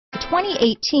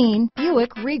2018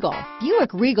 Buick Regal.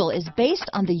 Buick Regal is based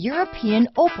on the European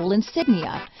Opel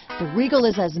insignia. The Regal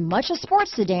is as much a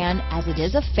sports sedan as it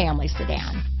is a family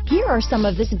sedan. Here are some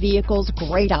of this vehicle's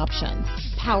great options: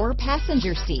 power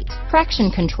passenger seat,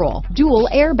 traction control, dual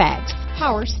airbags,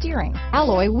 power steering,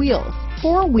 alloy wheels,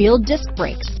 four-wheel disc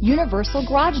brakes, universal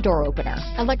garage door opener,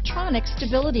 electronic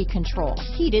stability control,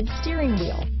 heated steering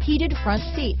wheel, heated front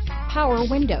seats, power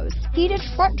windows, heated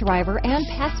front driver and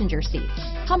passenger seats,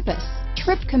 compass,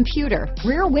 trip computer,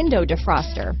 rear window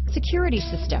defroster, security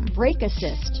system, brake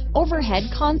assist, overhead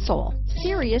console,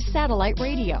 Sirius satellite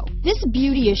radio. This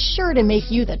beauty is sure to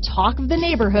make you the talk of the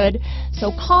neighborhood,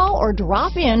 so call or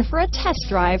drop in for a test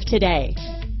drive today.